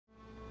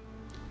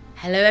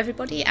Hello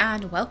everybody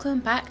and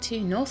welcome back to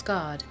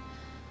Northgard,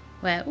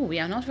 where we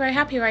are not very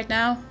happy right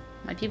now.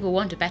 My people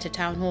want a better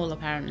town hall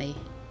apparently,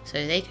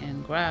 so they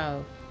can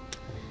grow.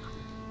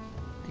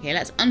 Okay,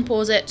 let's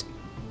unpause it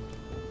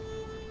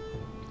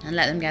and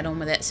let them get on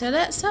with it. So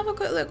let's have a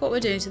quick look what we're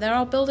doing. So there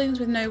are buildings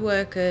with no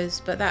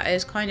workers, but that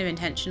is kind of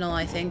intentional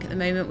I think. At the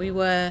moment we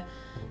were,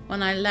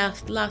 when I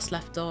last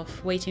left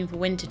off, waiting for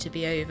winter to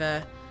be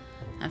over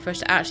and for us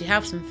to actually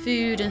have some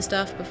food and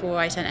stuff before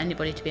I sent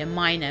anybody to be a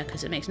miner,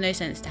 because it makes no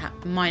sense to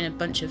mine a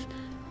bunch of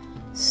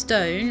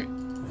stone.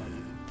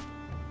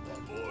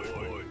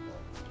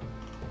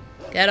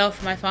 Get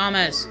off my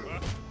farmers.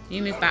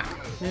 You move back.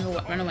 Move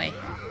away. Run away.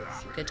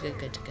 Good.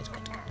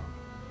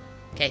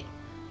 Okay,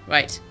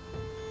 right.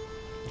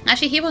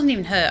 Actually, he wasn't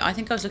even hurt. I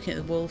think I was looking at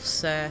the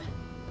wolves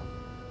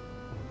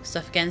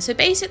stuff again. So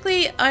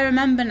basically, I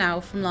remember now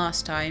from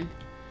last time,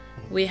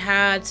 we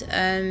had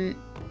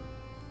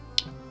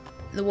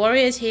the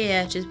warriors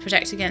here to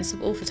protect against the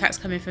wolf attacks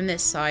coming from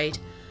this side,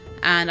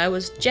 and I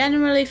was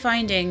generally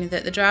finding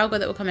that the draughar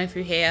that were coming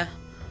through here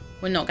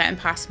were not getting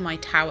past my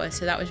tower,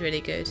 so that was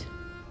really good.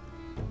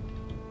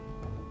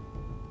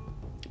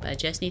 But I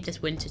just need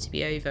this winter to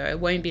be over. It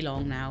won't be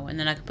long now, and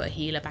then I can put a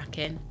healer back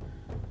in.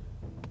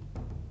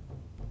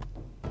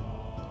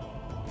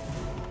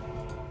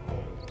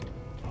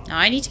 Now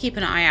I need to keep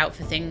an eye out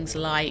for things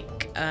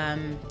like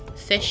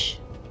fish.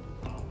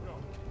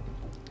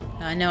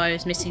 I know I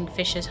was missing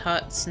fishers'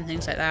 huts and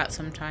things like that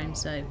sometimes,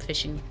 so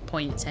fishing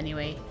points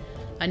anyway.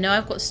 I know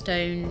I've got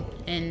stone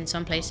in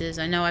some places.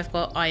 I know I've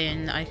got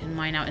iron that I can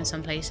mine out in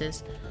some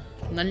places.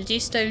 I'm going to do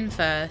stone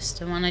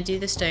first, and when I do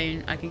the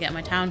stone I can get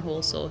my town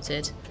hall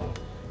sorted.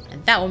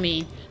 And that will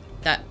mean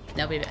that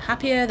they'll be a bit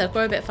happier, they'll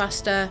grow a bit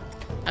faster,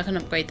 I can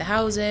upgrade the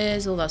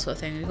houses, all that sort of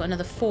thing. We've got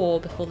another 4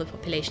 before the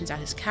population's at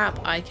its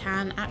cap. I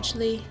can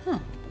actually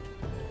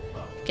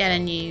get a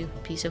new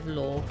piece of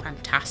law.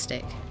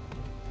 Fantastic.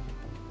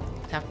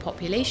 Have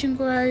population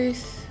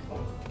growth.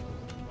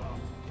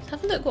 Let's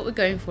have a look what we're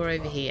going for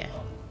over here.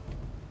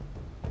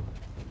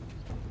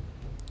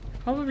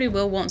 Probably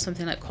will want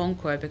something like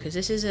Conqueror, because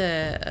this is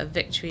a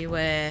victory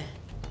where,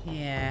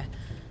 yeah,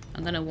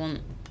 I'm going to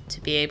want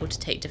to be able to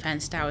take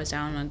defense towers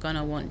down. I'm going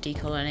to want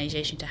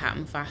decolonization to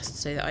happen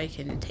fast so that I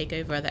can take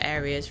over other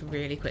areas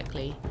really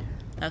quickly.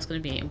 That's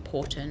going to be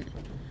important.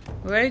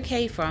 We're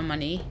okay for our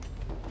money.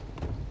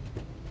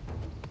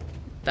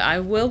 But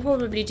I will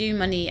probably do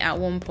money at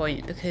one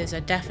point, because I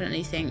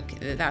definitely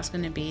think that that's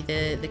going to be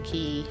the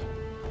key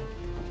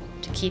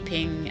to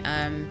keeping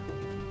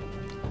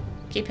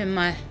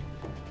my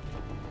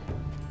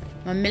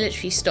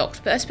military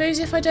stocked. But I suppose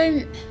if I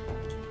don't,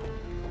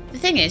 the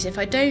thing is, if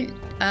I don't,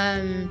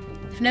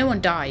 if no one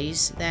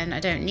dies, then I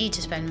don't need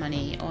to spend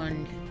money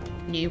on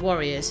new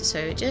warriors. So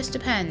it just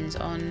depends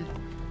on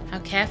how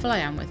careful I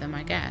am with them,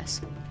 I guess.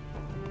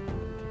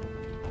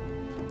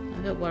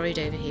 I'm a bit worried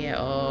over here.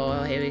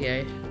 Oh, here we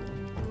go.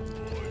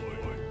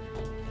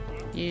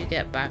 You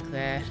get back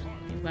there.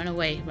 You run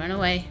away. Run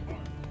away.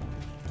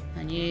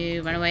 And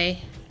you run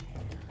away.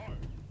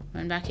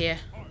 Run back here.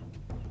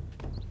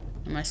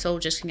 And my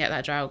soldiers can get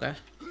that draughar.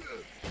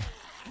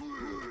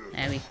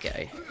 There we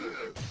go.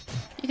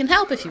 You can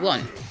help if you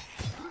want.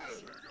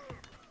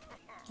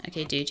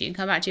 Okay, dude, you can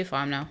come back to your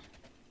farm now.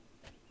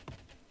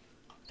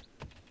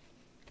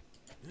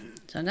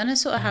 So I'm going to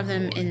sort of have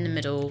them in the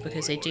middle,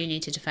 because they do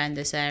need to defend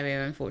this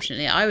area,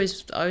 unfortunately. I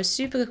was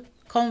super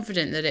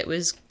confident that it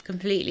was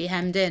completely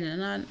hemmed in,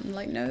 and I'm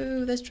like,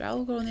 no, there's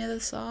draughar on the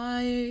other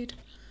side.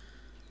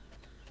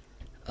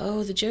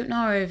 Oh, the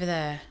draughar over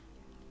there.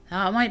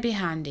 That might be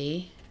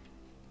handy.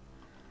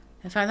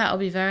 In fact, that'll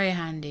be very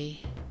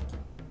handy.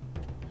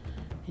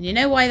 And you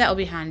know why that'll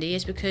be handy?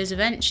 Is because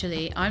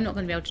eventually I'm not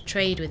going to be able to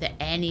trade with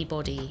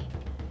anybody.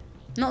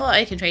 Not that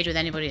I can trade with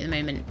anybody at the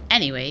moment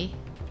anyway.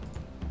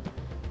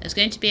 There's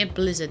going to be a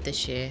blizzard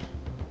this year.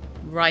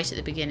 Right at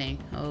the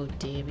beginning. Oh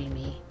dearie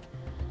me.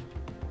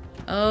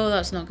 Oh,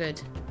 that's not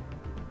good.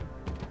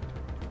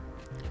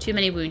 Too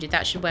many wounded.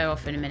 That should wear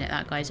off in a minute.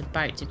 That guy's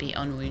about to be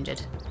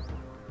unwounded.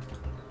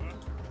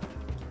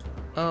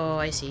 Oh,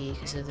 I see.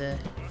 Because of the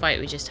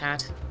fight we just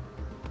had.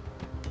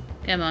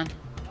 Come on.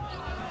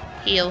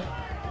 Heal.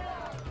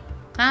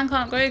 Clan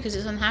can't grow because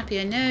it's unhappy,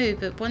 I know.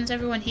 But once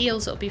everyone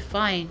heals, it'll be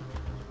fine.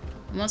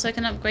 And once I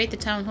can upgrade the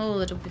town hall,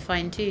 it'll be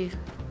fine too.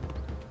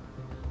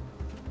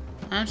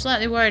 I'm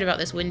slightly worried about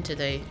this winter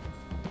though.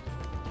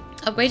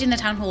 Upgrading the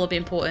town hall will be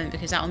important,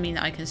 because that will mean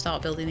that I can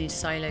start building these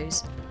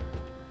silos.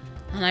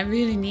 And I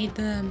really need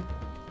them.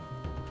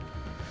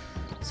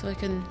 So I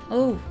can...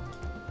 Oh!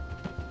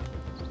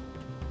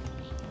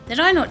 Did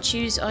I not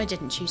choose... Oh, I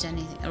didn't choose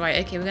anything.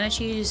 Alright, okay, we're going to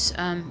choose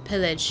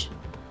pillage.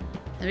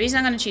 The reason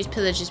I'm going to choose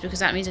pillage is because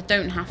that means I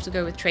don't have to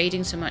go with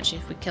trading so much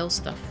if we kill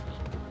stuff.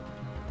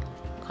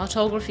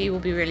 Cartography will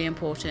be really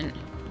important.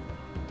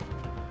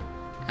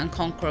 And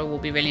Conqueror will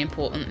be really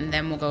important, and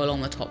then we'll go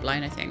along the top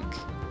line, I think.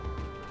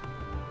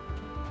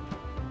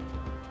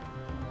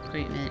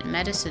 Recruitment.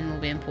 Medicine will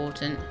be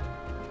important.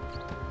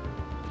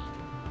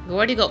 We've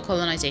already got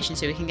colonization,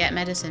 so we can get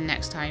medicine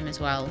next time as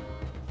well.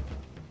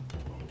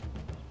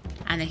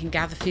 and they can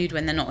gather food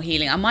when they're not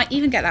healing. I might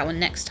even get that one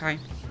next time.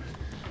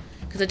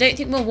 Because I don't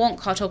think we'll want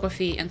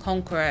Cartography and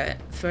Conqueror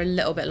for a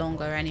little bit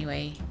longer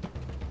anyway.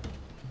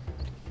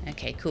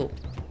 Okay, cool.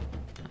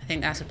 I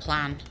think that's a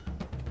plan.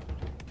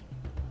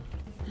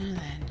 And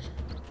then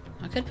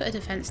I could put a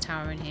defense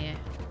tower in here.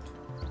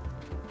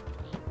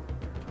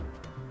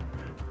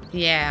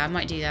 Yeah, I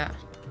might do that.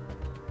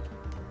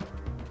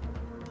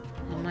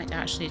 I might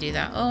actually do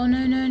that. Oh,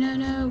 no, no, no,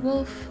 no,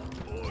 wolf.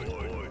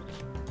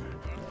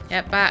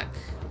 Get back.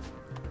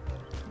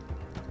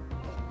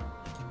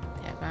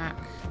 Get back.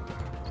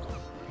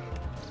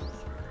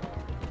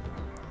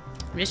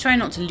 I'm just trying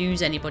not to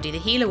lose anybody. The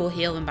healer will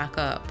heal them back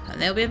up. And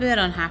they'll be a bit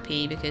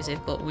unhappy because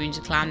they've got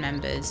wounded clan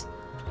members.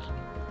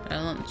 But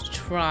I want to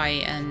try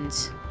and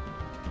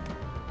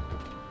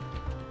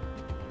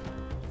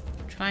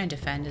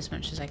defend as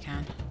much as I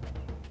can.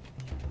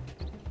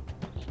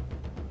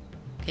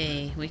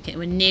 Okay,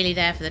 we're nearly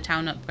there for the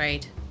town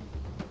upgrade.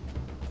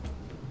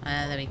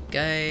 There we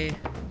go.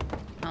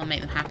 I'll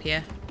make them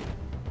happier.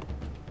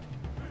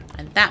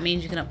 And that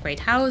means you can upgrade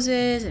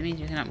houses. It means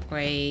you can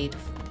upgrade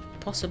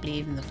possibly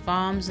even the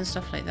farms and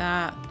stuff like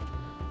that.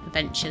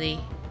 Eventually.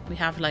 We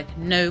have like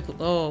no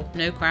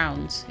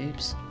crowns.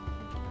 Oops.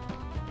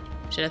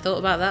 Should have thought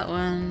about that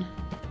one.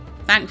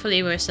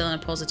 Thankfully we're still in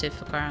a positive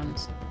for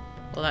crowns.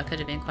 Well, that could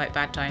have been quite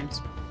bad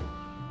times.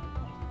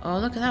 Oh,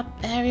 look at that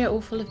area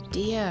all full of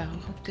deer. Oh,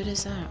 how good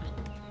is that?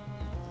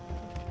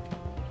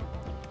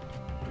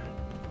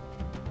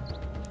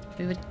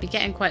 We would be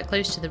getting quite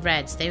close to the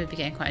Reds. They would be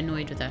getting quite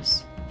annoyed with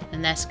us.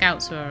 And their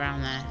scouts were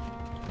around there.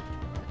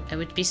 It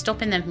would be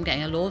stopping them from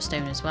getting a law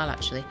stone as well,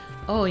 actually.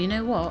 Oh, you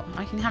know what?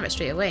 I can have it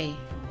straight away.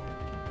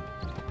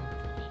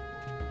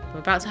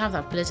 We're about to have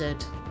that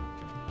blizzard.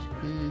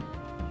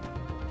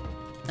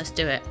 Let's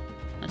do it.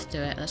 Let's do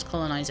it. Let's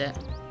colonize it.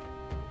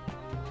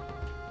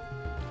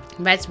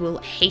 Reds will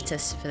hate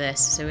us for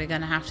this, so we're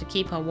going to have to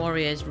keep our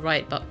warriors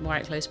right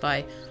close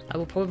by. I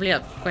will probably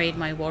upgrade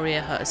my warrior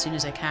hut as soon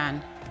as I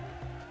can.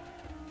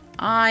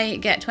 I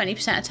get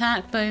 20%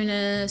 attack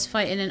bonus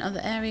fighting in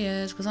other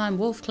areas because I'm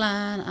Wolf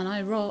Clan and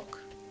I rock.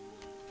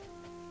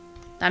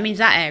 That means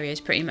that area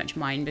is pretty much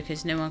mine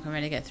because no one can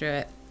really get through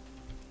it.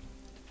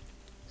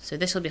 So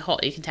this will be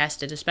hotly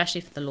contested,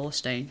 especially for the Law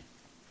Stone.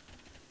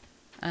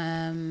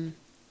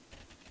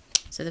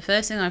 So the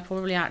first thing I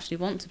probably actually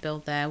want to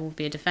build there will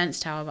be a defense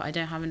tower, but I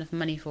don't have enough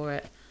money for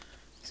it.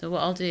 So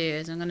what I'll do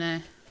is I'm going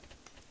to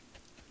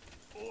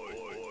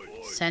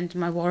send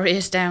my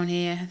warriors down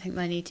here. I think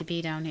they need to be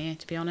down here,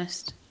 to be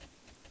honest.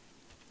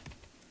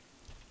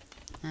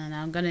 And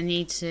I'm going to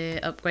need to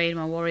upgrade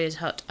my warrior's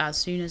hut as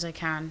soon as I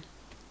can.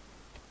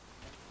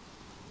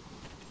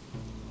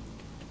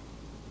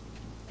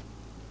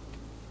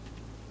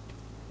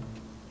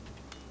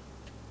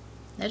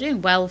 They're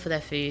doing well for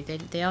their food.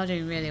 They are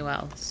doing really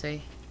well. So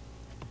I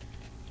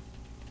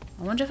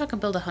wonder if I can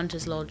build a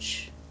hunter's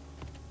lodge.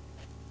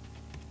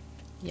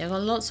 Yeah, I've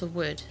got lots of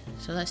wood,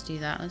 so let's do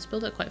that. Let's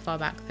build it quite far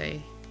back though.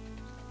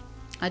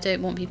 I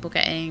don't want people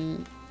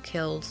getting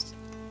killed.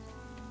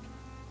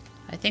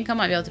 I think I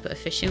might be able to put a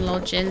fishing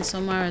lodge in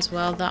somewhere as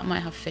well. That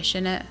might have fish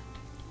in it.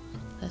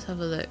 Let's have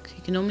a look.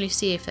 You can normally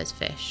see if there's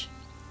fish.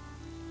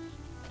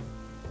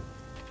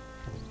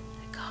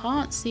 I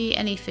can't see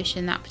any fish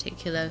in that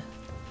particular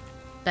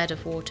bed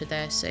of water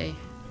there, so.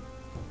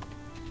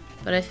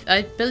 But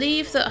I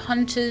believe that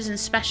hunters and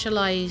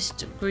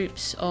specialised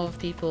groups of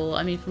people,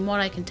 I mean from what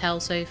I can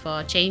tell so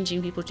far,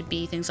 changing people to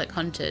be things like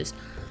hunters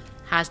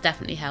has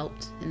definitely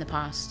helped in the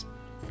past.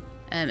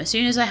 As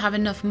soon as I have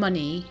enough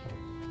money,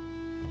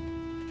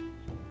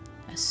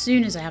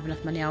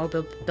 I will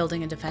be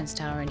building a defence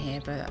tower in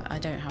here, but I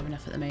don't have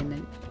enough at the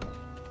moment.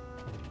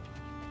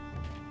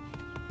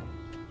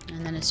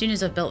 And then as soon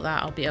as I've built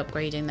that, I'll be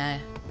upgrading their...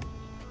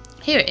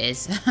 Here it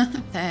is,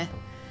 their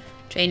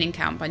training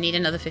camp. I need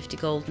another 50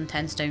 gold and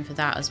 10 stone for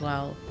that as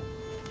well.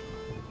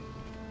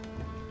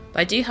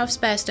 But I do have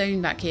spare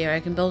stone back here. I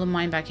can build a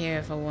mine back here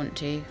if I want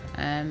to.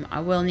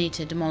 I will need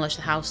to demolish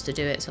the house to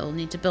do it, so I'll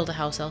need to build a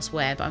house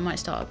elsewhere, but I might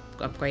start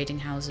upgrading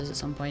houses at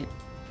some point.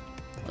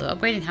 Well,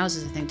 upgrading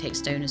houses I think takes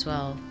stone as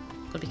well.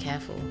 Gotta be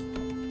careful.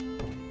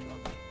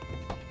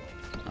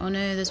 Oh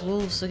no, there's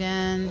wolves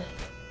again.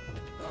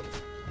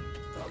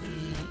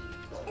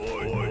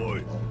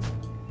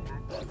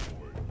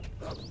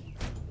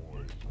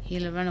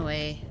 Healer, run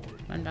away.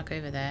 Run back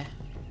over there.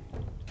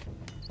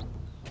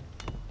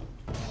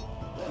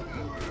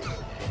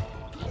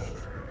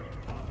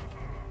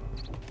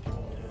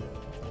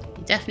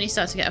 You definitely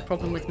start to get a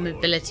problem with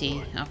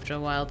mobility after a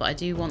while, but I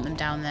do want them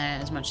down there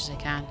as much as I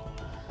can.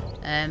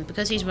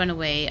 Because he's run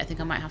away, I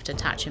think I might have to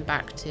attach him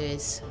back to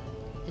his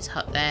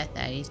hut there.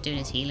 There, he's doing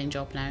his healing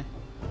job now.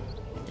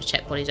 Just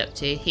check what he's up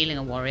to. Healing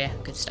a warrior.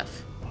 Good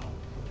stuff.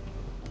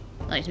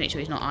 I like to make sure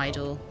he's not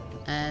idle.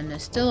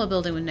 There's still a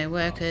building with no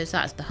workers.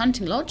 That's the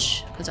hunting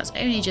lodge, because that's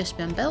only just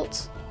been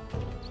built.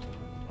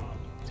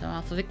 So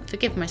I'll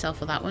forgive myself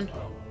for that one.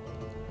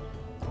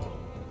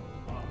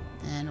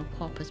 And we'll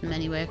pop as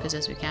many workers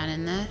as we can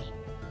in there.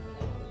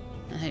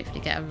 And hopefully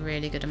get a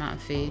really good amount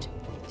of food.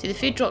 See, the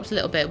food drops a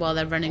little bit while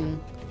they're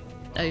running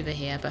over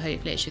here, but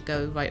hopefully it should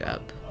go right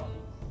up.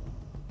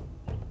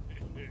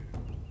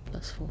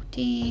 Plus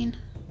 14.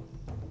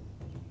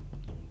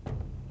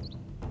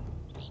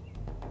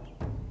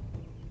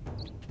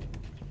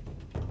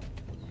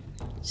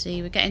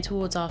 See, we're getting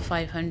towards our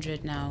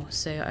 500 now,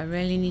 so I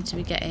really need to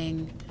be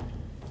getting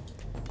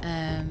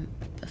a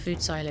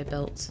food silo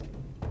built.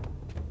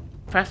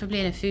 Preferably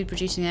in a food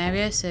producing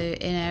area, so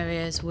in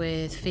areas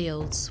with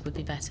fields would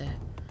be better.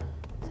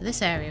 So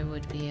this area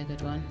would be a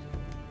good one.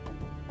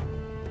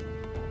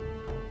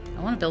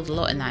 I want to build a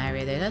lot in that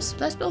area though.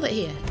 Let's build it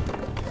here.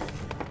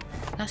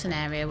 That's an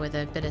area with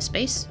a bit of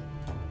space.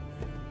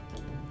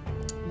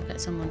 We'll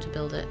get someone to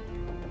build it.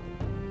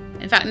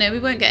 In fact, no, we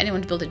won't get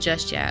anyone to build it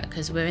just yet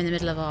because we're in the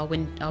middle of our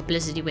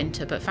blizzardy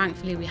winter, but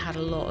thankfully we had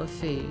a lot of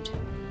food.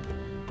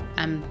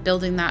 And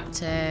building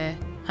that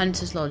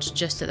Hunter's Lodge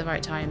just at the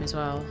right time as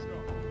well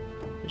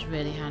was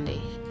really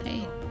handy.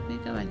 Hey, where are you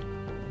going?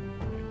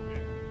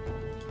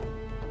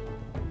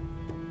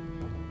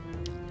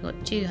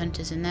 Got 2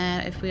 hunters in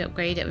there. If we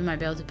upgrade it, we might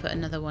be able to put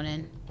another one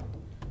in.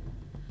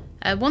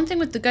 One thing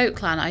with the goat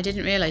clan I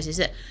didn't realise is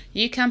that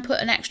you can put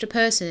an extra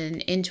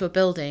person into a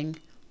building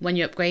when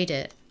you upgrade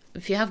it.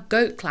 If you have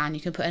goat clan,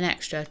 you can put an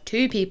extra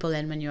 2 people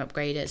in when you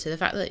upgrade it. So the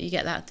fact that you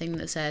get that thing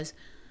that says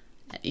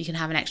you can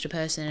have an extra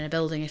person in a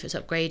building if it's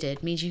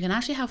upgraded means you can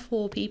actually have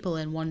 4 people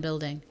in one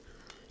building.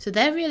 So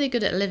they're really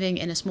good at living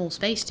in a small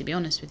space, to be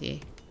honest with you.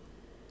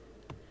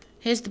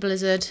 Here's the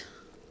blizzard.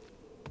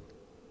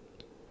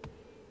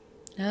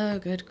 Oh,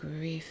 good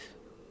grief.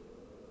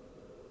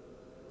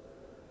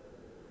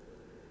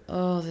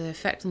 Oh, the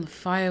effect on the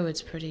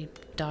firewood's pretty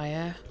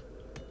dire.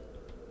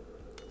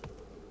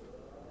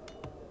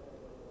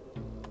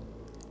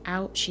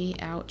 Ouchie,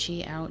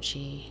 ouchie,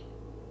 ouchie.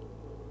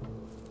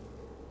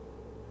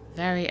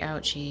 Very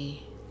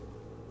ouchie.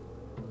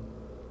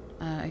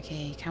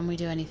 Okay, can we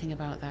do anything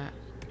about that?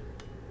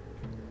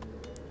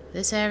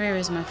 This area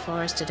is my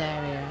forested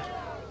area.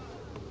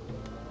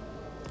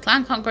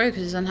 Clan can't grow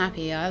because it's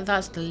unhappy.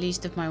 That's the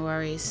least of my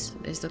worries,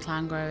 is the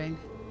clan growing.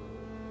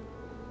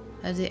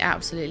 That's the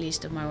absolute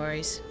least of my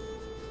worries.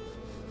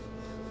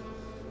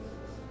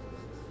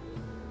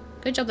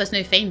 Good job there's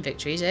no fame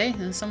victories, eh?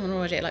 There's someone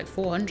already at like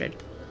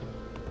 400.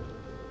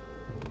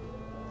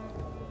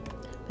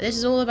 But this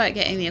is all about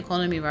getting the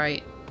economy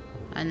right,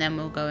 and then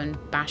we'll go and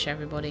bash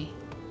everybody.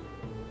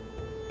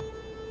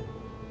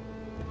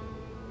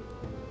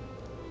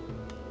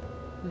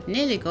 We've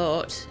nearly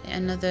got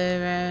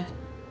another...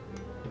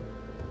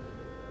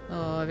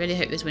 Oh, I really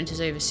hope this winter's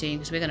over soon,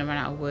 because we're going to run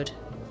out of wood.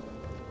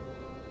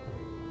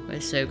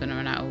 We're so going to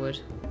run out of wood.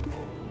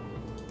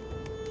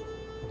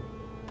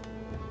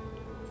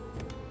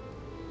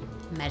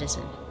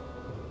 Medicine.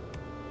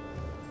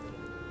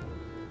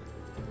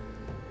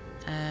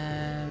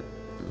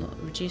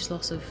 Reduce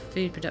loss of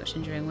food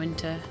production during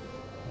winter.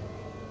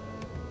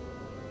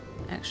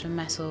 Extra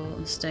metal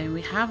and stone.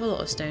 We have a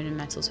lot of stone and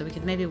metal, so we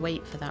could maybe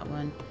wait for that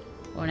one.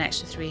 Or an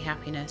extra 3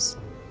 happiness.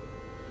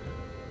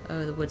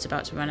 Oh, the wood's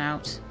about to run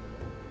out.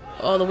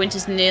 Oh, the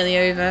winter's nearly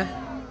over.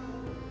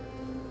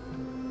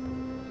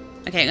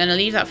 Okay, I'm going to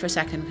leave that for a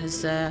second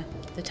because the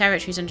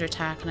territory's under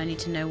attack and I need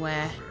to know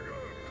where.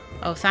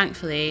 Oh,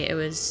 thankfully it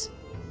was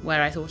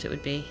where I thought it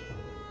would be.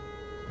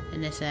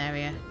 In this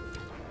area.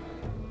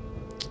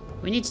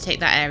 We need to take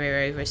that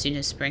area over as soon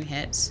as spring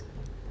hits.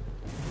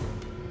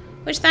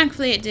 Which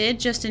thankfully it did,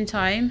 just in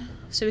time.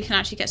 So we can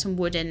actually get some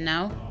wood in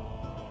now.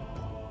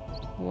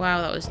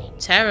 Wow, that was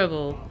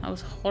terrible. That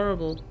was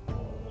horrible.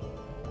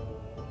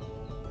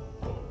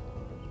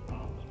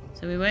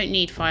 So we won't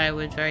need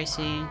firewood very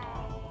soon.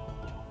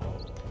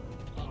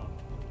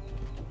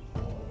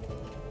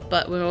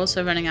 But we're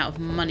also running out of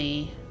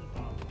money.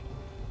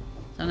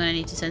 So I'm going to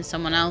need to send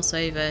someone else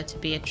over to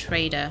be a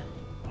trader.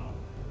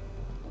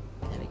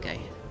 There we go.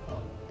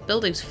 The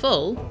building's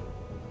full.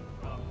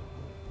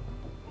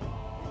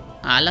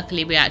 Ah,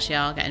 luckily we actually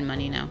are getting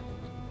money now.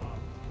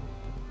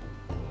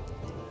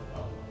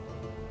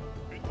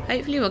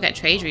 Hopefully we'll get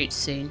trade routes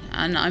soon.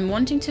 And I'm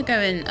wanting to go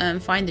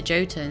and find the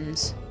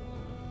Jotuns.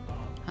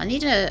 I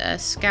need a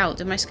scout.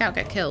 Did my scout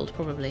get killed?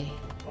 Probably.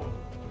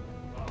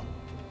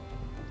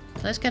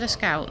 So let's get a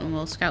scout and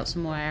we'll scout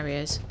some more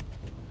areas.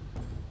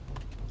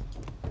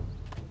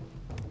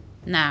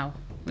 Now,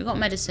 we've got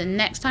medicine.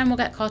 Next time we'll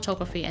get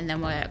cartography and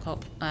then we'll get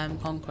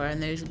conqueror,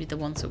 and those will be the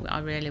ones that I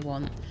really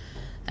want.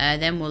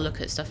 Then we'll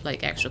look at stuff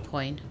like extra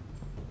coin.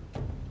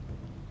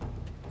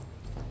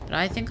 But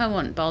I think I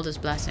want Baldur's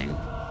Blessing.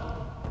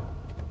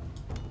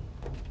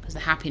 Because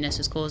the happiness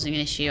was causing an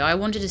issue. I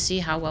wanted to see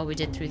how well we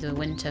did through the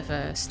winter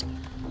first.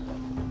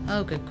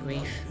 Oh, good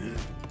grief.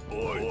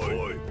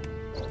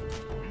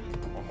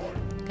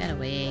 Get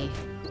away.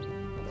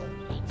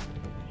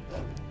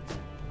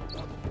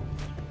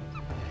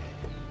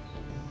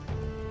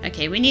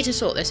 Okay, we need to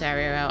sort this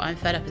area out. I'm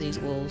fed up with these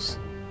walls.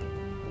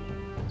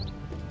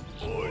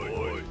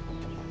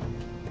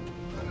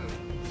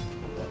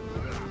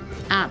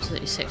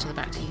 Absolutely sick to the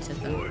back teeth of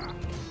them.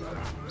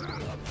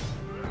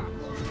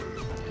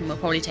 And we'll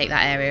probably take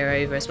that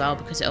area over as well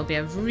because it'll be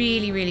a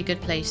really, really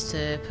good place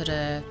to put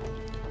a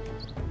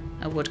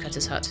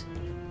woodcutter's hut.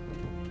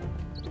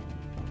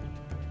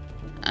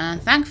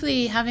 And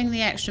thankfully, having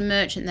the extra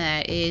merchant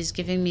there is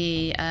giving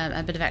me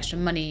a bit of extra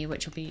money,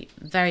 which will be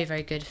very,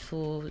 very good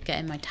for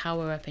getting my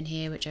tower up in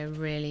here, which I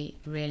really,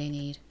 really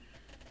need.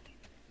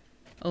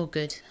 Oh,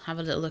 good. Have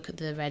a little look at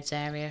the Reds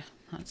area.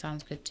 That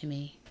sounds good to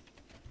me.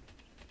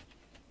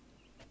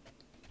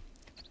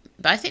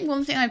 But I think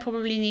one thing I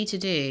probably need to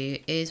do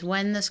is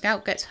when the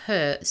scout gets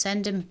hurt,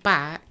 send him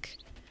back.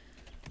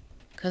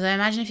 Because I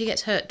imagine if he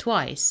gets hurt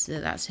twice,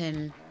 that's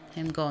him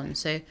gone.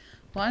 So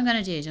what I'm going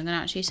to do is I'm going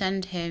to actually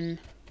send him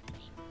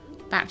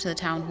back to the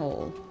town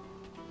hall.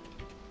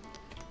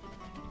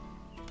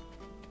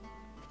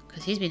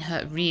 Because he's been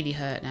hurt, really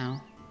hurt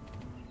now.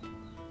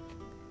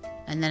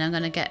 And then I'm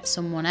going to get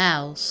someone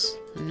else,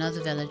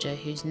 another villager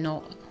who's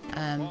not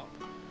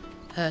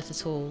hurt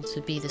at all,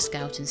 to be the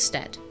scout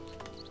instead.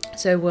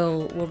 So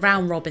we'll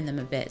round robin them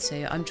a bit.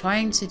 So I'm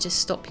trying to just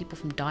stop people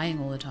from dying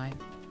all the time.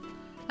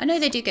 I know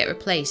they do get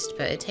replaced,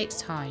 but it takes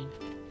time.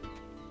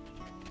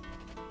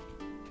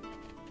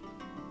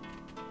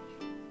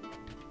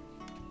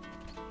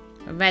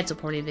 The Reds will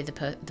probably be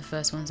the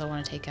first ones I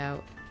want to take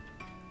out.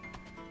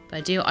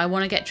 But I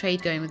want to get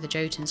trade going with the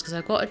Jotuns because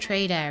I've got a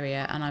trade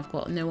area and I've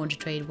got no one to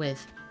trade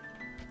with.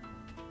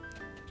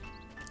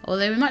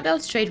 Although we might be able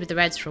to trade with the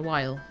Reds for a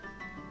while.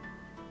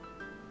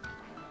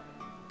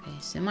 Okay,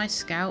 so my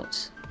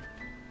scout.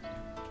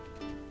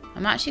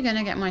 I'm actually going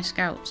to get my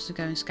scouts to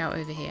go and scout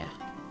over here.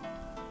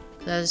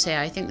 Because as I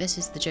say, I think this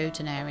is the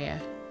Jotun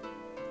area.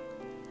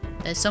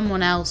 There's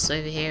someone else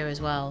over here as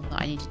well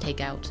that I need to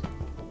take out.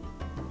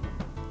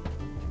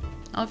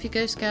 Off you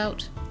go,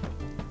 scout.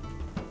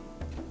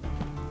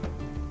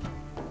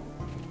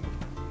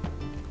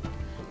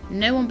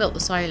 No one built the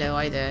silo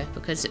either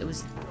because it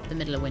was the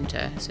middle of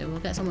winter, so we'll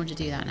get someone to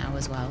do that now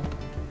as well.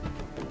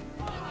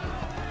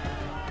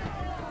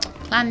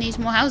 Clan needs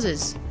more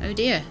houses. Oh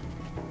dear.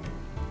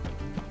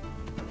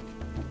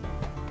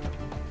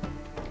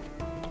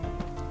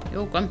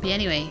 You're all grumpy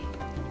anyway.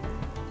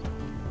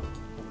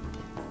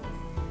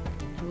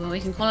 Well, we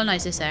can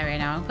colonise this area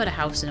now. I'll put a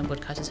house and a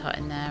woodcutter's hut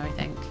in there, I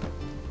think.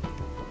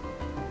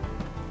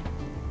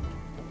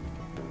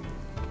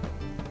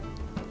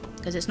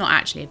 Because it's not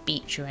actually a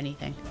beach or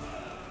anything.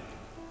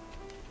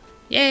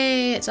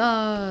 Yay, it's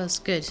ours!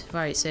 Good.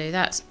 Right, so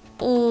that's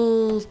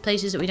all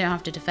places that we don't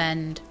have to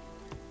defend.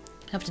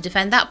 We have to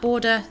defend that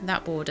border,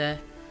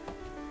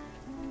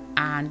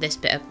 and this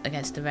bit up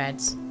against the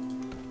Reds.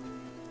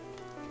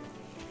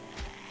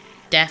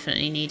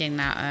 Definitely needing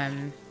that,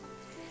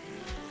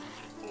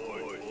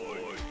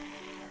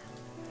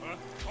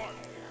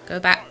 Go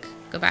back,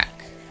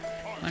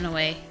 run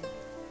away.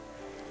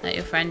 Let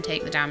your friend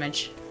take the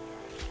damage.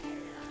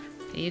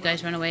 You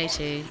guys run away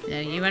too. No,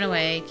 you run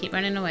away. Keep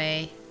running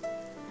away.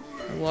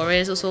 The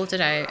warriors will sort it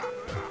out.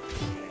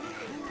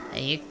 There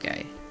you go.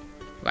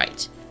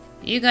 Right.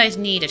 You guys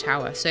need a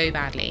tower so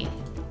badly.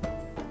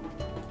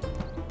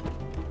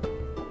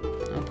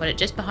 I'll put it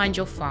just behind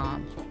your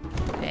farm.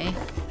 Okay.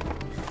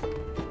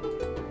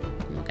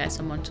 And we'll get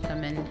someone to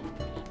come in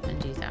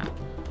and do that.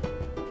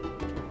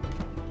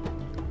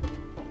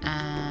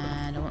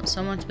 And I want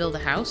someone to build a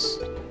house.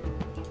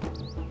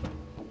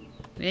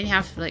 We only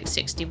have like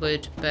 60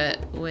 wood,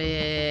 but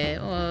we've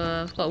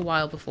got a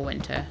while before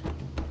winter.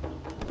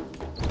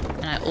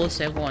 And I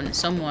also want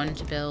someone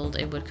to build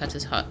a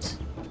woodcutter's hut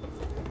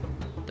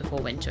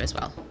before winter as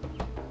well.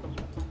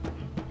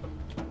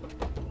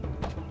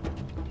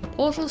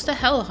 Portals to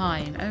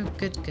Helheim. Oh,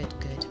 good.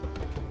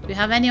 Do we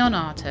have any on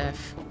our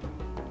turf?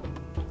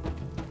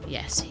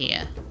 Yes,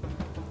 here.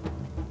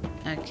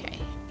 Okay.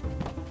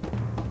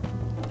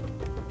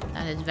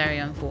 That is very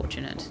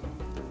unfortunate.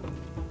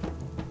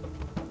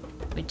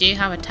 We do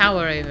have a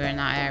tower over in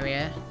that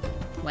area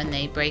when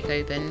they break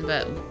open,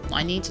 but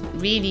I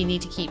really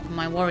need to keep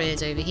my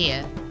warriors over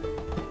here.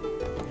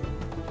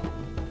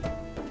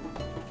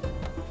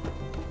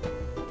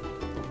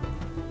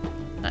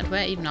 In fact,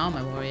 where even are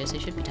my warriors? They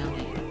should be down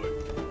here.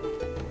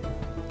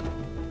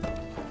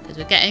 Because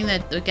we're getting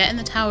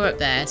the tower up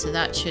there, so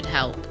that should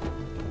help.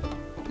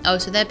 Oh,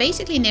 so they're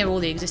basically near all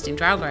the existing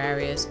draughar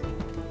areas.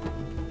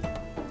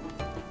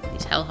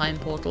 These Helheim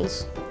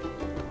portals.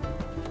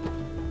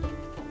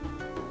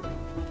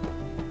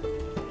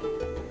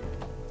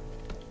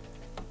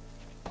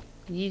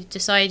 You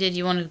decided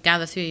you want to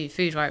gather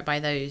food right by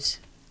those.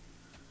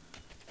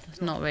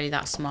 That's not really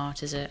that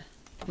smart, is it?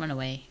 Run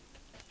away.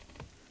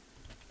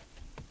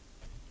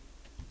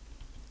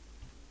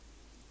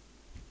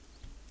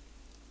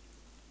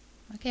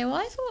 Okay, well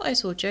I thought I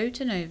saw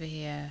Jotun over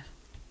here.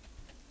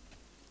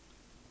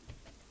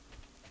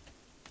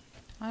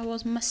 I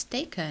was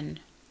mistaken.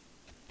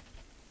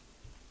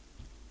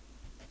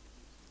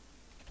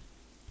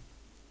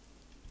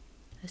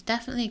 There's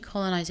definitely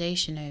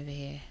colonization over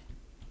here.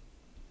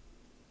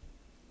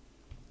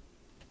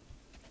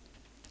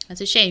 That's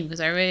a shame because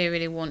I really,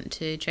 really want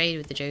to trade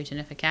with the Jotun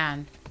if I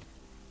can.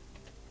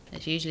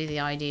 That's usually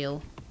the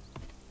ideal.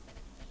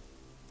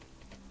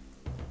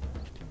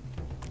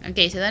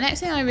 Okay, so the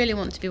next thing I really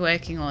want to be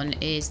working on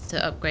is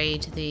to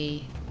upgrade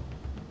the...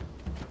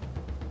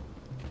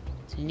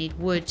 So I need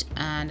wood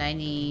and I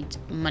need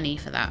money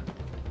for that.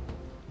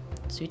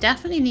 So we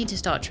definitely need to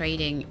start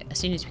trading as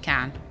soon as we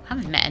can. I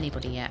haven't met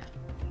anybody yet.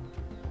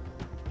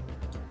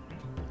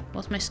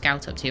 What's my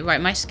scout up to?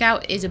 Right, my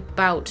scout is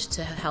about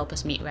to help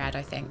us meet Red,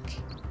 I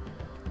think.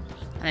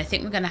 And I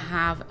think we're going to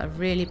have a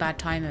really bad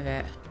time of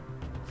it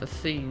for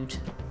food.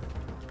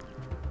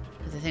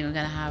 Because I think we're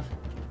going to have...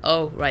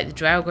 Oh, right, the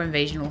draughar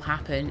invasion will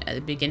happen at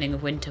the beginning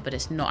of winter, but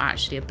it's not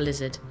actually a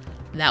blizzard.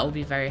 That will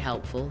be very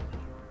helpful.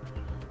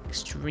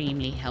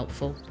 Extremely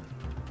helpful.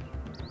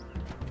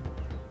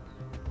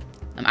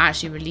 I'm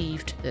actually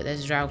relieved that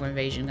there's a draughar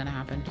invasion going to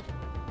happen.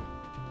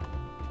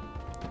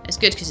 It's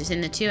good because it's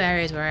in the 2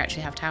 areas where I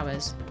actually have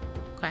towers.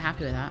 Quite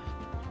happy with that.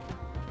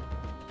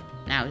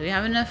 Now, do we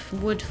have enough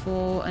wood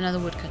for another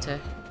woodcutter?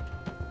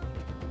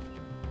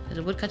 There's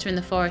a woodcutter in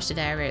the forested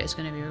area. It's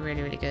going to be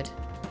really, really good.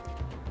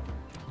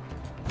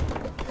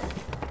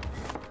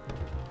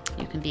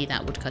 You can be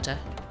that woodcutter.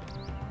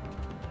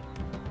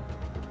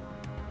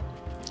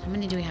 How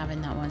many do we have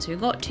in that one? So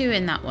we've got 2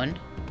 in that one.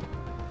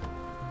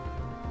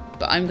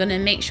 But I'm going to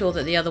make sure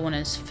that the other one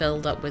is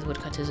filled up with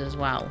woodcutters as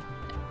well.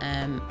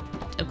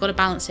 I've got to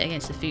balance it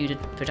against the food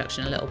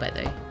production a little bit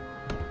though.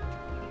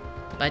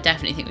 But I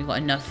definitely think we've got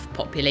enough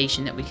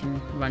population that we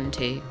can run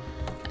to.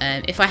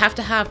 If I have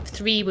to have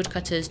 3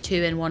 woodcutters,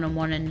 2 in one and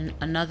 1 in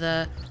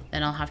another,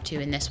 then I'll have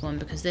 2 in this one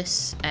because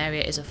this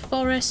area is a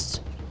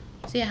forest.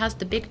 See, it has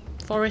the big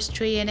forest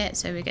tree in it,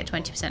 so we get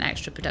 20%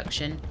 extra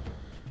production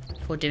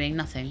for doing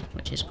nothing,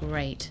 which is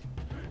great.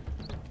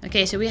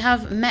 Okay, so we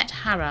have met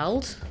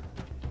Harald.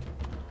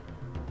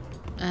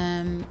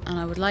 And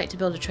I would like to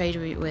build a trade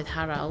route with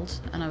Harald,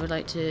 and I would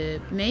like to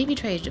maybe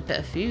trade a bit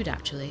of food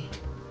actually.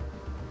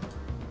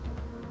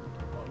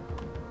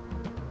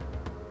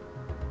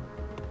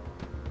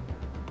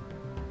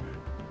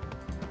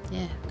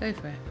 Yeah, go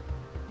for it.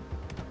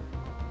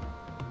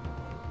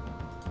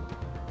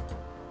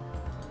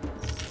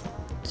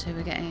 So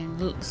we're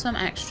getting some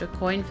extra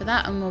coin for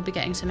that, and we'll be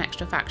getting some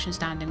extra faction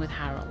standing with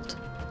Harald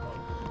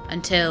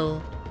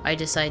until I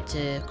decide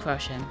to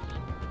crush him.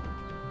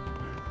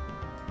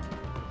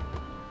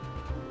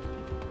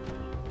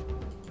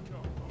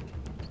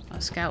 Our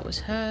scout was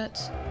hurt,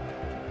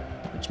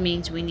 which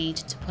means we need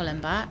to pull him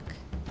back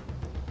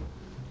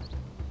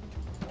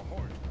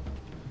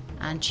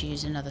and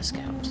choose another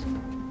scout.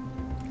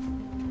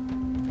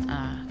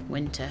 Ah,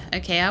 winter.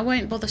 Okay, I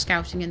won't bother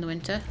scouting in the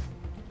winter.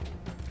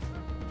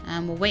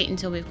 And we'll wait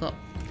until we've got...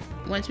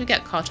 Once we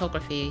get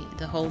cartography,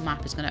 the whole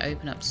map is going to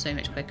open up so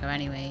much quicker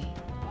anyway.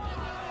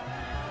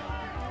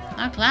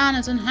 Our clan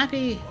is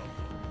unhappy.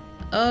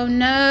 Oh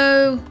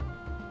no!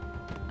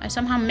 I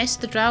somehow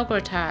missed the draughar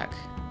attack.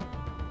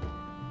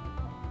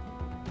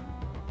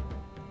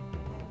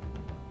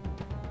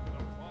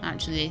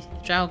 Actually,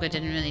 draughar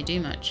didn't really do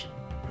much.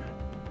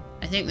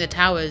 I think the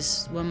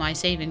towers were my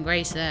saving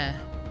grace there.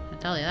 I'll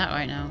tell you that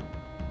right now.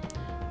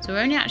 So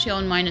we're only actually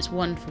on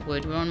 -1 for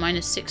wood. We're on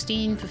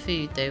 -16 for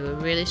food though. We're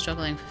really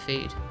struggling for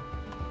food.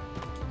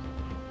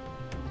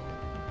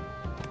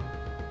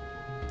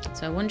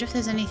 So I wonder if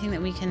there's anything that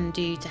we can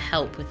do to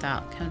help with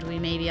that. Can we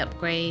maybe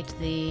upgrade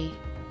the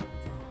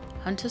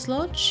Hunter's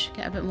Lodge?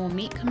 Get a bit more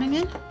meat coming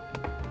in?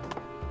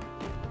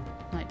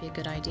 Might be a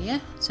good idea.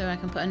 So I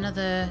can put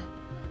another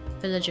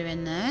villager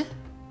in there.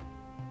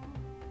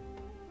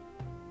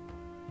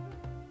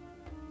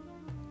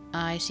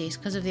 I see, it's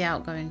because of the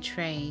outgoing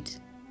trade.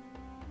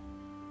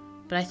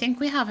 But I think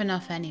we have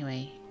enough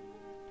anyway.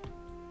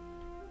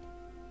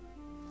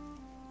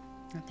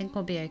 I think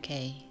we'll be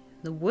okay.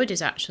 The wood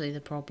is actually the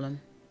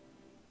problem.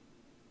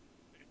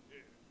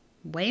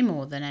 Way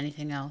more than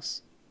anything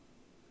else.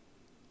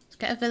 Let's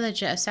get a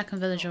villager, a second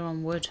villager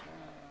on wood.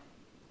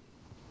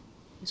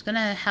 It's going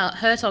to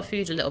hurt our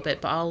food a little bit,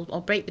 but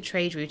I'll break the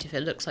trade route if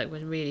it looks like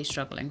we're really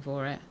struggling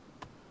for it.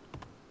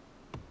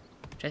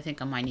 Which I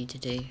think I might need to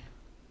do.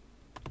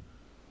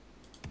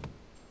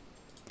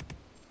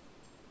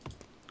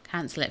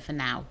 Cancel it for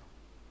now.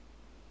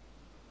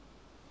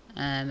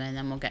 And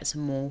then we'll get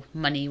some more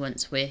money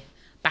once we're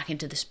back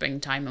into the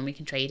springtime and we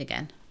can trade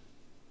again.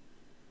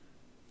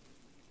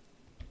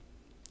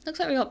 Looks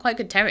like we got quite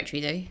good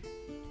territory though.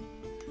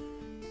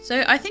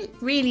 So I think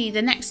really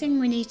the next thing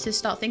we need to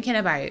start thinking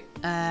about,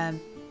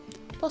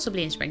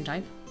 possibly in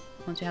springtime,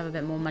 once we have a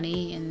bit more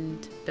money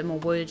and a bit more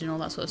wood and all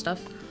that sort of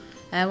stuff,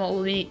 what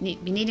we'll be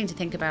needing to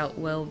think about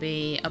will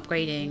be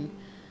upgrading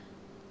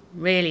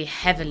really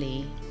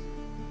heavily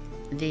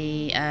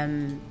the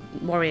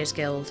Warriors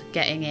Guild,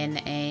 getting in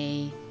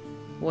a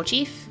War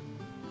Chief.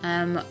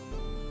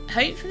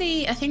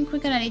 Hopefully, I think we're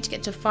going to need to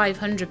get to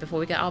 500 before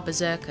we get our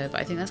Berserker,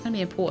 but I think that's going to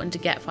be important to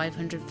get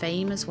 500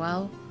 fame as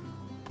well.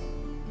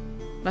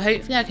 But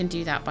hopefully I can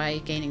do that by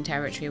gaining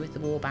territory with the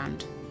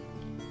warband.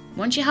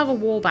 Once you have a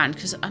warband,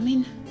 because, I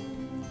mean...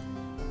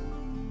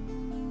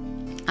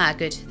 Ah,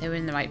 good. They were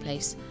in the right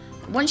place.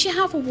 Once you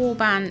have a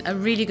warband, a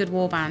really good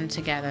warband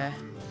together,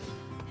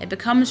 it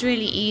becomes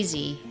really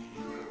easy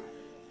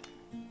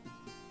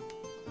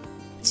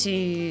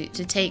to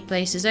take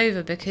places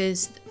over,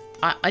 because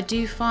I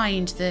do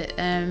find that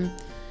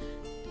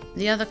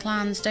the other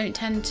clans don't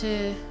tend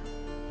to...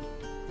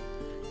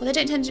 Well, they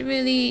don't tend to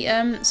really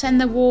send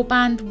their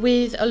warband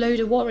with a load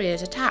of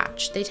warriors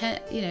attached. They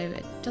tend, you know,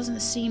 it doesn't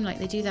seem like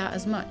they do that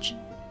as much.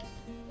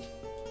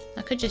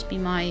 That could just be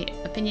my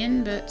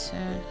opinion, but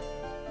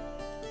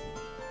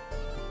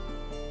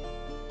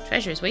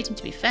treasure is waiting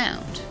to be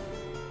found.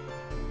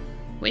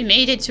 We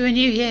made it to a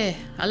new year.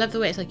 I love the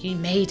way it's like, you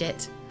made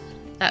it.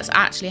 That's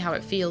actually how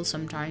it feels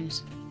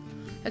sometimes.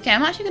 Okay,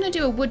 I'm actually going to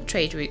do a wood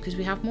trade route because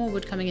we have more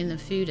wood coming in than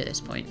food at this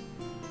point.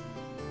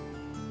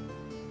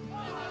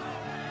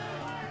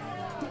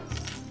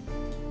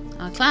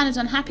 Our clan is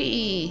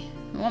unhappy.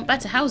 We want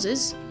better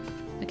houses.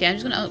 Okay, I'm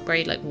just going to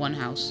upgrade like one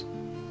house.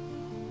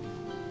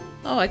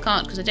 Oh, I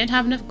can't because I don't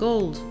have enough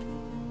gold.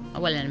 I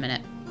will in a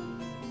minute.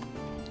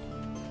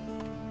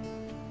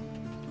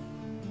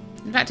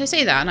 In fact, I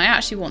say that and I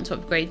actually want to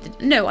upgrade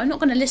the... No, I'm not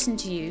going to listen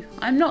to you.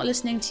 I'm not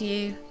listening to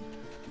you.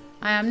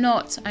 I am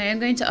not. I am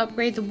going to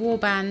upgrade the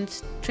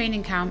warband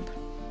training camp.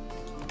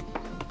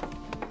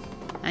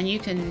 And you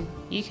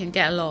can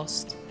get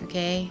lost,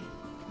 okay?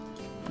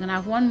 I'm going to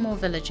have one more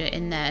villager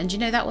in there. And you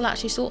know, that will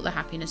actually sort the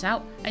happiness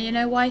out. And you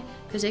know why?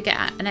 Because they get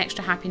an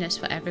extra happiness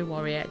for every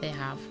warrior they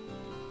have.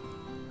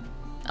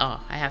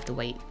 Oh, I have to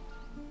wait.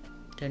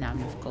 Don't have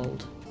enough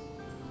gold.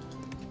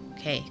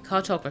 Okay,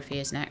 cartography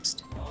is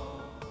next.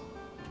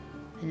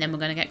 And then we're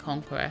going to get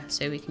Conqueror,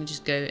 so we can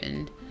just go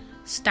and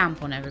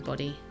stamp on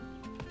everybody.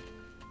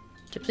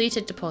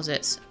 Depleted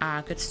deposits.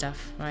 Ah, good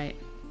stuff. Right.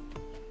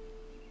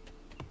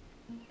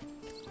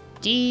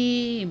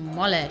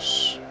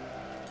 Demolish.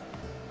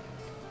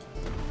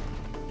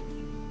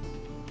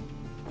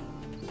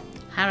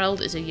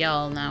 Harold is a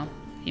Jarl now.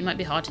 He might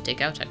be hard to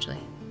dig out, actually.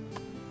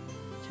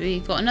 So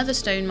we've got another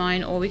stone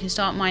mine, or we can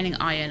start mining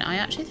iron. I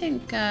actually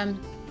think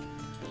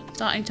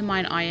starting to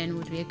mine iron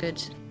would be a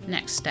good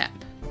next step.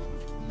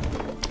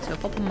 So I'll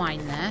pop a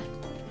mine there.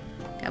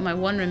 Get my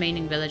one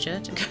remaining villager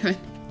to go in.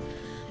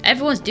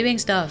 Everyone's doing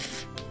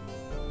stuff.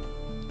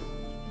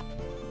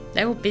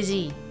 They're all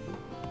busy.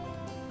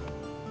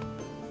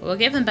 We'll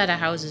give them better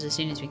houses as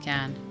soon as we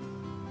can.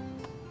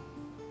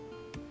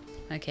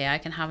 Okay, I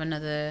can have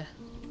another...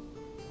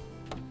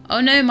 Oh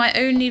no, my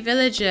only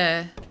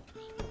villager.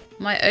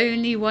 My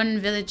only one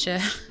villager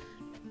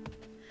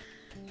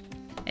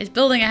is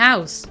building a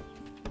house.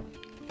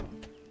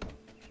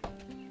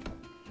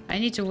 I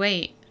need to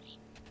wait.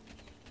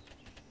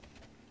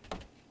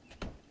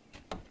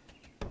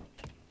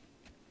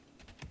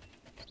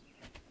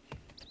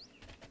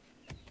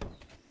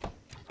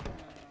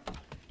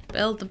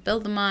 Build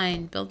the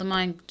mine,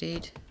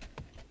 dude.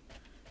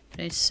 We're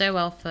doing so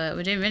well for,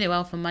 we're doing really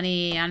well for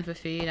money and for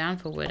food and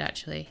for wood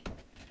actually.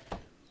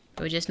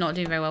 But we're just not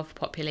doing very well for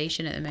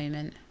population at the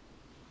moment.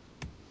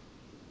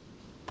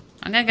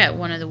 I'm gonna get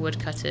one of the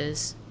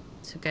woodcutters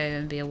to go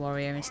and be a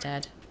warrior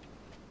instead.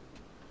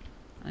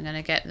 I'm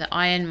gonna get the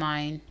iron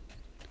mine.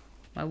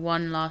 My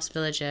one last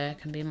villager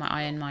can be my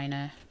iron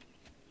miner.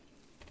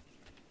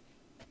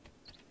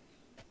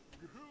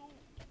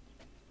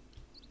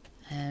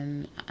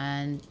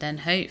 And then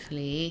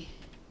hopefully,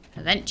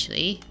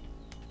 eventually,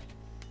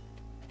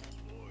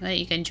 well,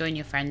 you can join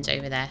your friends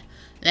over there.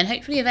 And then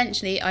hopefully,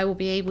 eventually, I will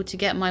be able to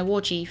get my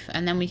war chief,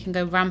 and then we can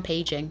go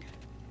rampaging.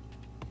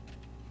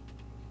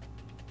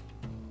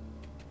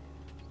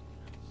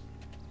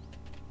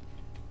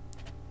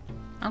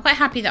 I'm quite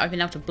happy that I've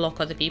been able to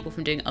block other people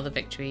from doing other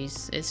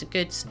victories. It's a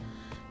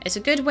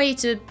good way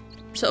to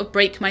sort of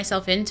break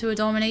myself into a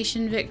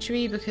domination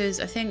victory, because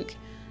I think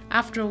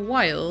after a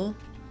while...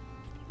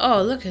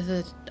 Oh, look at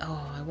the...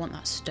 Oh, I want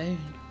that stone.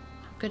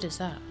 How good is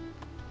that?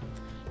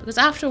 Because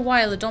after a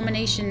while, a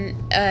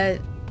domination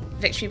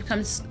victory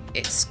becomes...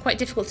 It's quite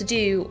difficult to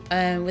do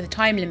with a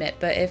time limit,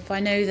 but if I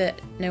know that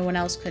no one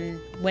else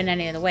can win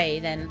any other way,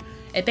 then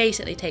it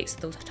basically takes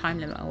the time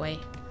limit away.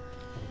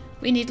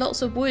 We need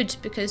lots of wood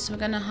because we're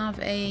going to have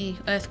a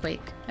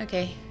earthquake.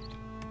 Okay.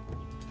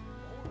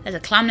 There's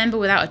a clan member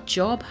without a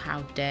job?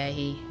 How dare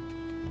he?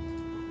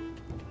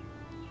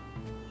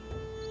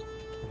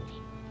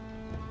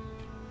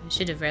 I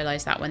should have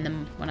realised that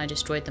when I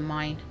destroyed the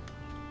mine.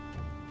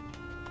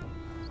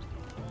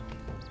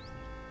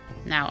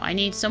 Now, I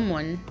need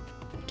someone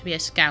to be a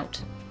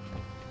scout.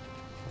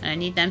 And I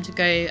need them to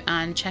go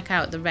and check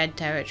out the red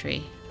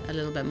territory a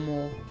little bit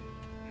more.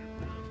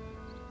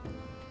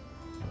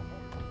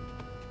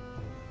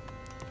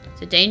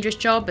 It's a dangerous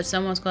job, but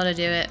someone's got to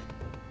do it.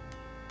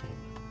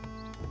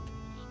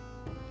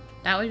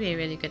 That would be a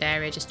really good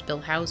area just to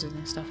build houses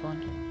and stuff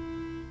on.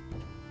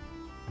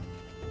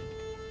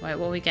 Right,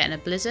 what are we getting? A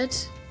blizzard?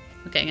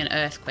 We're getting an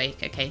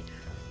earthquake. Okay.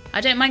 I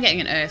don't mind getting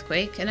an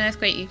earthquake. An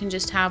earthquake you can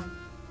just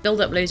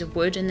build up loads of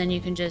wood and then you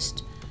can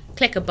just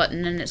click a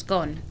button and it's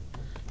gone.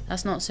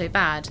 That's not so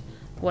bad.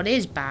 What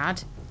is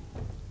bad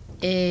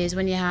is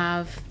when you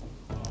have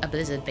a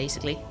blizzard,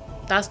 basically.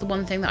 That's the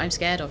one thing that I'm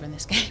scared of in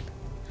this game.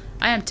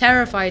 I am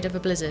terrified of a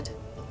blizzard.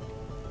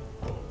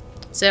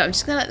 So I'm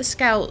just going to let the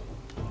scout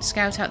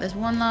out this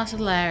one last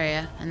little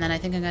area, and then I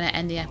think I'm going to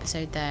end the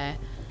episode there.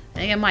 I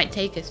think it might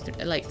take us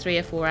like 3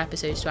 or 4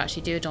 episodes to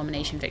actually do a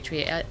domination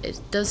victory. It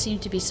does seem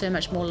to be so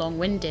much more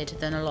long-winded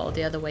than a lot of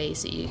the other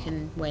ways that you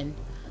can win.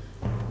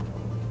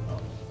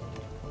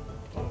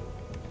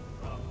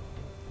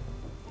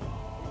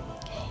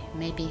 Okay,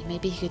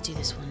 maybe he could do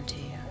this one too.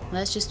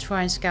 Let's just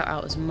try and scout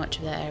out as much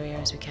of that area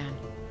as we can.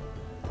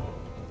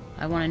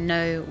 I want to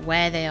know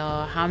where they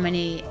are, how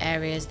many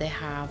areas they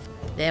have.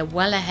 They're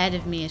well ahead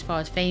of me as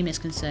far as fame is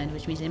concerned,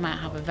 which means they might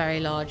have a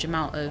very large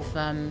amount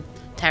of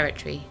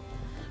territory.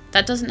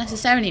 That doesn't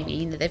necessarily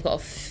mean that they've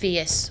got a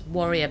fierce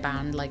warrior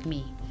band like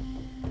me.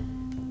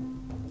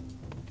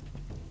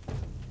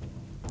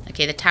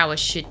 Okay, the tower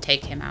should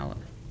take him out.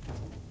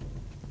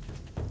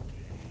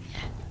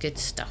 Yeah, good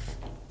stuff.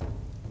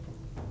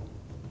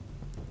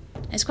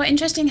 It's quite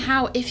interesting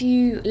how if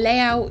you lay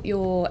out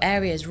your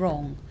areas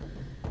wrong,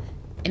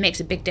 it makes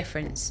a big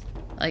difference.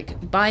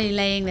 Like, by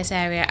laying this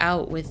area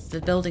out with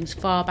the buildings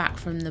far back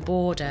from the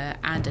border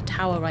and a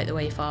tower right the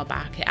way far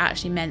back, it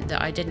actually meant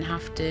that I didn't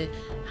have to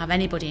have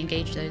anybody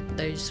engage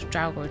those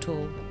draughar at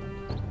all.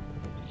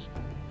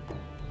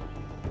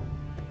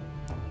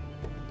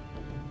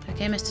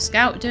 Okay, Mr.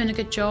 Scout, doing a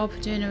good job,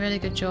 doing a really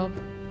good job.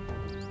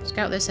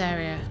 Scout this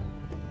area.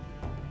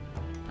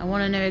 I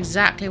want to know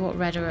exactly what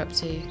Red are up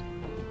to.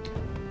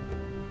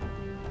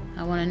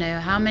 I want to know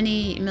how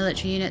many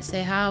military units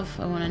they have.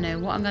 I want to know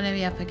what I'm going to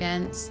be up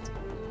against.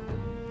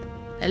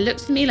 It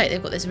looks to me like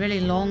they've got this really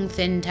long,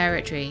 thin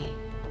territory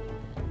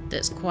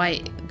that's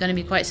going to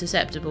be quite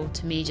susceptible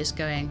to me just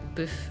going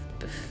boof,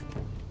 boof.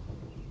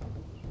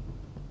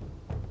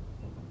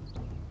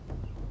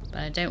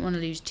 But I don't want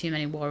to lose too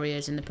many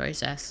warriors in the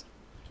process.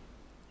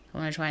 I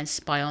want to try and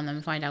spy on them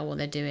and find out what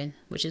they're doing,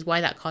 which is why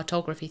that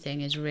cartography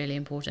thing is really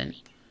important.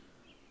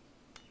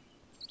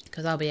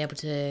 Because I'll be able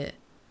to,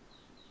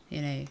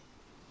 you know,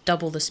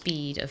 double the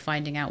speed of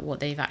finding out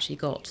what they've actually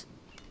got.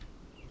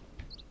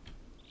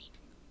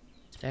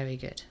 It's very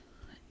good.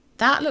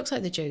 That looks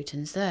like the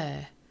Jotuns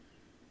there.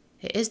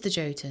 It is the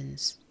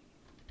Jotuns.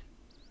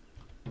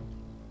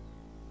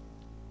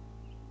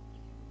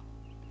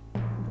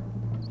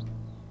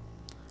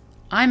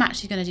 I'm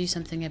actually going to do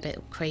something a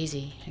bit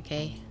crazy,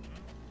 okay?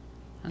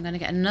 I'm going to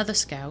get another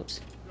scout.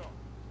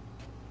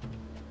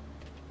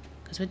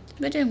 Because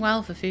we're doing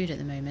well for food at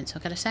the moment, so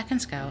I'll get a second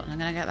scout, and I'm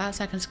going to get that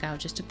second scout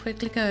just to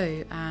quickly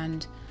go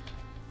and...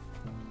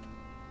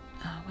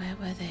 Oh, where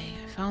were they?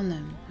 I found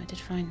them. I did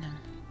find them.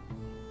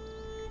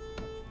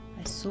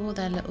 I saw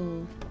their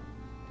little...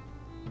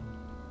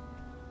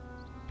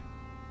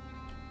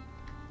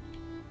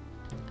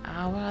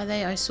 Ah, where are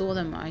they? I saw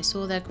them. I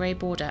saw their grey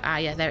border. Ah,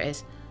 yeah, there it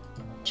is.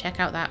 Check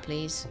out that,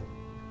 please.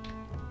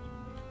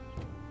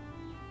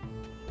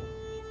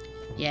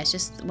 Yeah, it's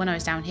just when I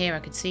was down here I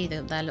could see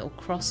their little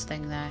cross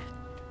thing there.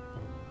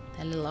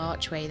 Their little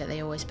archway that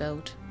they always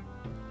build.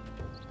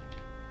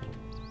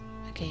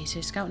 Okay,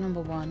 so scout number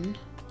 1.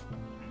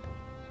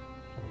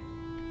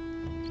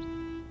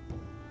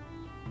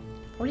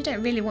 Probably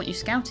don't really want you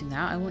scouting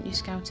that. I want you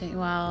scouting...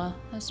 Well,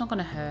 that's not going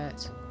to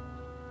hurt.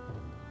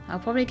 I'll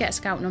probably get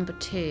scout number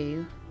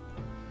 2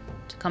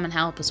 to come and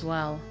help as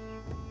well.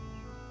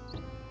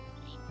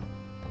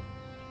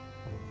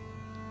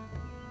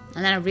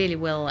 And then I really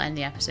will end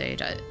the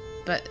episode.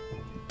 But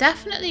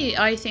definitely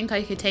I think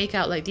I could take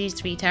out like these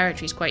 3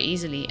 territories quite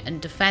easily and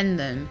defend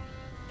them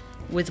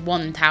with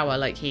 1 tower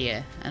like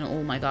here and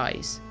all my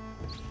guys.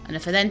 And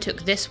if I then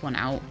took this one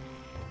out,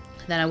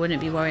 then I wouldn't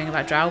be worrying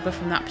about draughar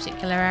from that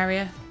particular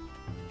area.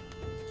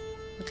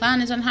 The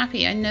clan is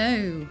unhappy, I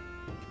know.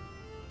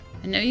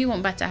 I know you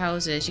want better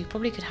houses. You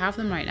probably could have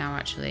them right now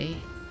actually.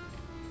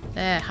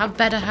 There, have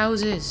better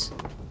houses.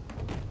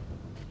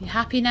 You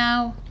happy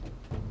now?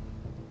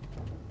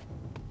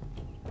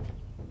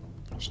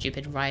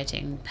 Stupid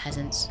rioting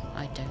peasants.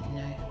 I don't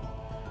know.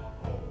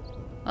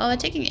 Oh, they're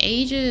taking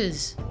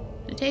ages.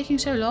 They're taking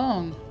so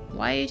long.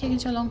 Why are you taking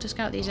so long to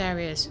scout these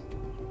areas?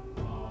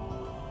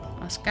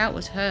 Our scout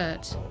was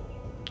hurt.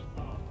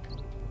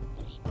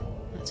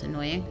 That's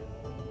annoying.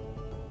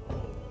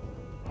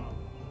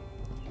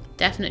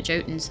 Definite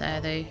Jotuns there,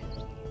 though.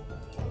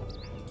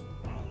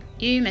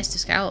 You, Mr.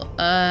 Scout.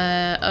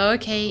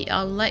 Okay,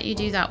 I'll let you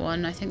do that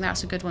one. I think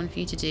that's a good one for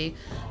you to do.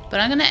 But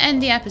I'm going to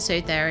end the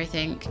episode there, I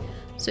think.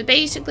 So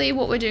basically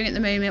what we're doing at the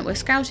moment, we're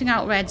scouting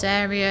out Red's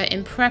area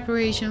in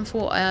preparation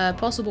for a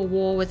possible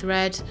war with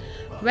Red.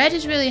 Red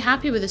is really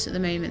happy with us at the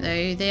moment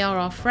though. They are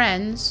our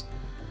friends.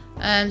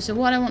 So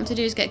what I want to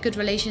do is get good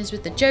relations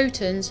with the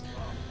Jotuns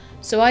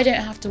so I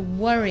don't have to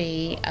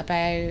worry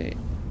about...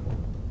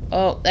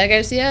 Oh, there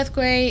goes the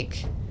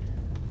earthquake.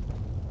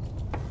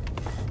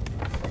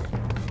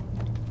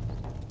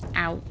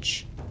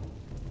 Ouch.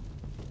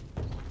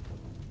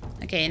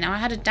 Okay, now I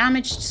had a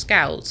damaged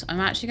scout.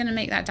 I'm actually going to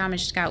make that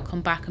damaged scout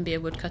come back and be a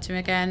woodcutter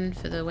again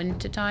for the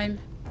winter time.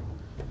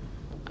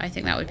 I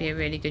think that would be a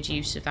really good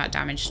use of that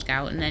damaged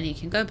scout, and then he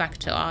can go back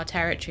to our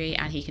territory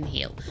and he can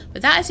heal.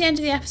 But that is the end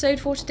of the episode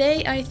for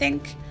today, I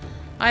think.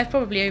 I've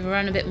probably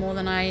overrun a bit more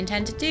than I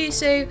intended to do,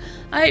 so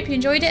I hope you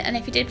enjoyed it, and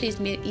if you did, please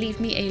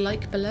leave me a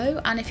like below,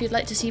 and if you'd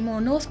like to see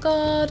more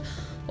Northgard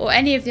or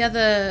any of the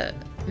other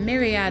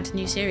myriad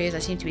new series I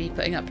seem to be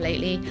putting up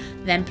lately,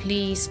 then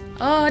please...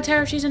 Oh,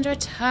 Terror of Trees Under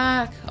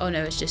Attack! Oh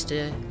no, it's just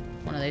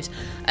one of those.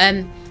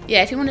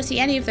 Yeah, if you want to see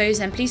any of those,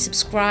 then please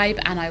subscribe,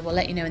 and I will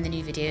let you know when the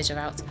new videos are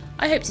out.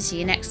 I hope to see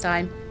you next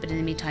time, but in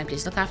the meantime,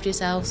 please look after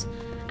yourselves,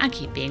 and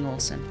keep being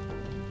awesome.